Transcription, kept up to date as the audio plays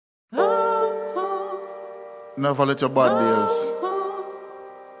Never let your bad days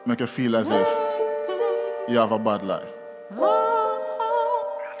make you feel as if you have a bad life.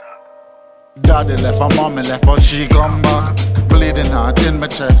 Daddy left and mommy left, but she come back. Bleeding heart in my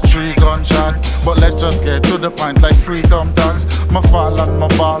chest, 3 gunshot. But let's just get to the point like freedom tax. My fall and my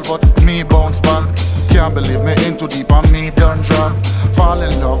ball, but me bounce back. Can't believe me in too deep and me done drop. Fall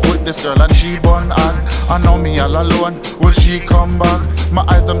in love with this girl and she born hot. I know me all alone, will she come back? My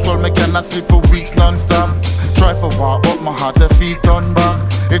eyes them swell, me cannot sleep for weeks non-stop. Try for walk up, my heart and feet turn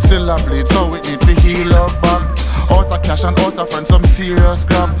back. It still a bleed, so it need to heal up back. Out of cash and out of friends, some serious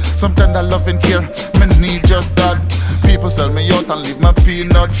crap. Some tender loving care, me need just that. People sell me out and leave my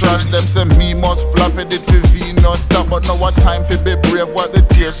peanut trash. Them say me must flap it for Venus stop. But now what time for be brave, wipe the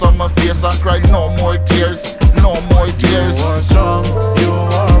tears on my face and cry no more tears, no more tears. You are strong, you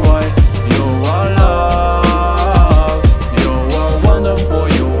are white, you are love. You are wonderful,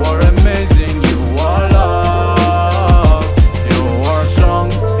 you are amazing, you are love. You are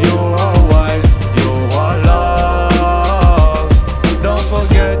strong, you are white, you are love. Don't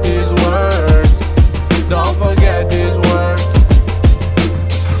forget these words, don't forget these words.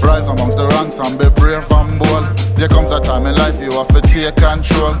 Rise amongst the ranks and be brave and bold. There comes a time in life you have to take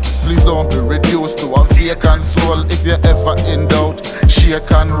control. Please don't be reduced to a vacant soul. If you're ever in doubt,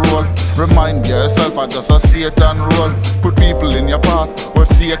 shake and roll. Remind yourself I just a Satan role. Put people in your path where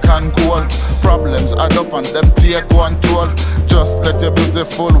fake and cold. Problems add up and them take one toll. Just let your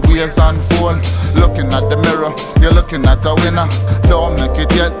beautiful ways unfold. Looking at the mirror, you're looking at a winner. Don't make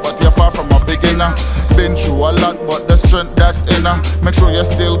it yet, but you're far from a beginner. Been through a lot, but the strength that's inner. Make sure you're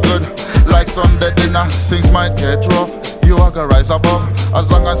still good, like Sunday dinner. Things might get rough, you are gonna rise above. As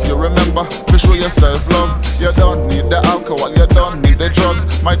long as you remember to show yourself love. You don't need the alcohol, you don't need the drugs.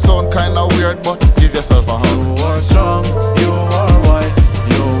 Might sound kinda weird, but give yourself a hug. You are strong, you are white,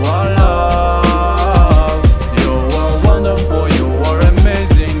 you are love. You are wonderful, you are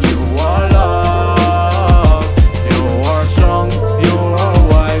amazing, you are love. You are strong, you are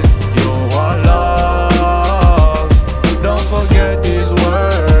white, you are love. Don't forget these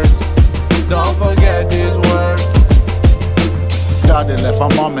words, don't forget these words. Daddy left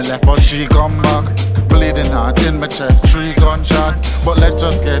and mommy left, but she come back. Bleeding heart in my chest, 3 gunshot. But let's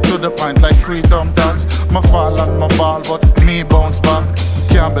just get to the point like freedom tax. My fall and my ball, but me bounce back.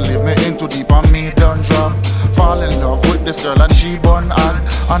 Can't believe me in too deep and me done drop. Fall in love with this girl and she born hot.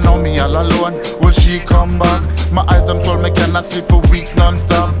 I know me all alone, will she come back? My eyes them swell, me cannot sleep for weeks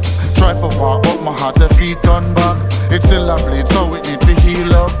non-stop. Try for walk up, my heart and feet turn back. It still a bleed, so it need to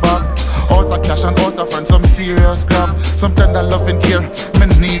heal up back. Out of cash and out of friends, some serious crap. Some tender loving care, me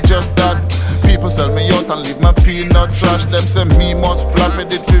need just that. People sell me out and leave my peanut trash. Them say me must flap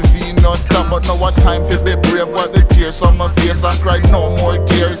it for Venus stop. But now what time for be brave, wipe the tears on my face and cry no more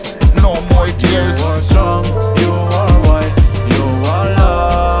tears, no more tears. You are strong, you are white, you are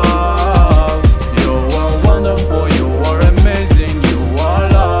love. You are wonderful, you are amazing, you are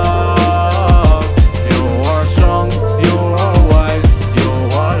love. You are strong, you are white, you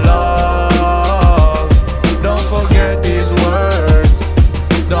are love. Don't forget these words,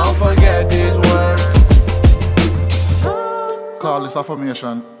 don't forget these words. Call this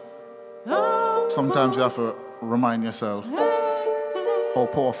affirmation. Sometimes you have to remind yourself how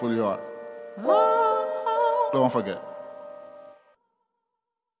powerful you are. Don't forget.